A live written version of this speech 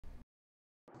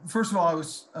First of all, I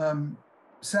was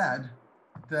sad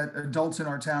that adults in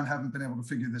our town haven't been able to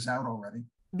figure this out already.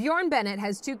 Bjorn Bennett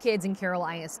has 2 kids in Carroll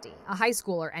ISD, a high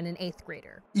schooler and an 8th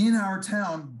grader. In our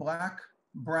town, Black,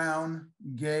 brown,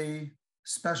 gay,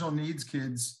 special needs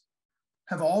kids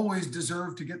have always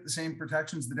deserved to get the same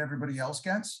protections that everybody else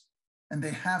gets, and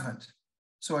they haven't.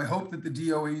 So I hope that the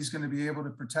DOE is going to be able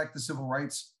to protect the civil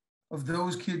rights of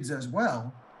those kids as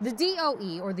well. The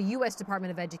DOE, or the U.S. Department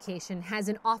of Education, has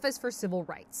an Office for Civil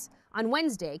Rights. On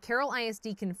Wednesday, Carroll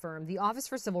ISD confirmed the Office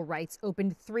for Civil Rights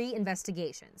opened 3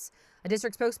 investigations. A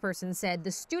district spokesperson said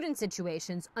the student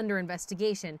situations under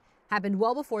investigation happened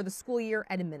well before the school year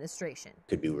and administration. It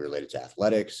could be related to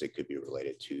athletics. It could be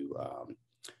related to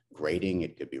grading.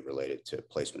 It could be related to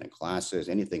placement in classes,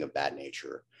 anything of that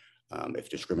nature. If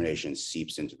discrimination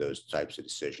seeps into those types of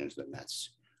decisions, then that's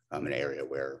an area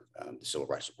where the Civil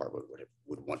Rights Department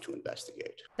would want to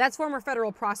investigate. That's former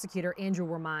federal prosecutor Andrew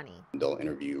Romani. They'll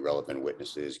interview relevant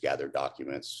witnesses, gather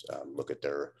documents, look at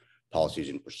their policies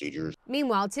and procedures.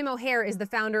 Meanwhile, Tim O'Hare is the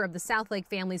founder of the Southlake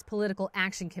Family's Political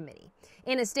Action Committee.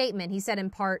 In a statement, he said in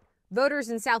part, voters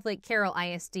in Southlake Carroll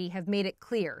ISD have made it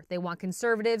clear they want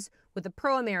conservatives with a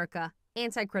pro-America,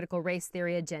 anti-critical race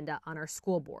theory agenda on our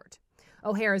school board.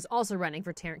 O'Hare is also running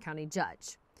for Tarrant County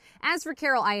judge. As for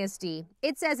Carroll ISD,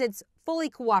 it says it's fully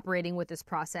cooperating with this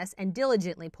process and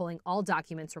diligently pulling all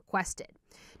documents requested.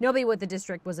 Nobody with the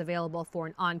district was available for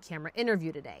an on-camera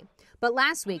interview today. But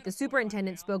last week, the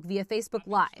superintendent spoke via Facebook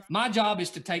Live. My job is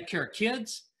to take care of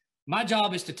kids. My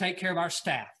job is to take care of our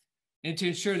staff and to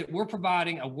ensure that we're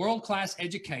providing a world-class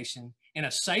education in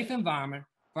a safe environment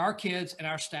for our kids and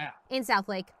our staff. In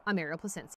Southlake, I'm Ariel Placencia.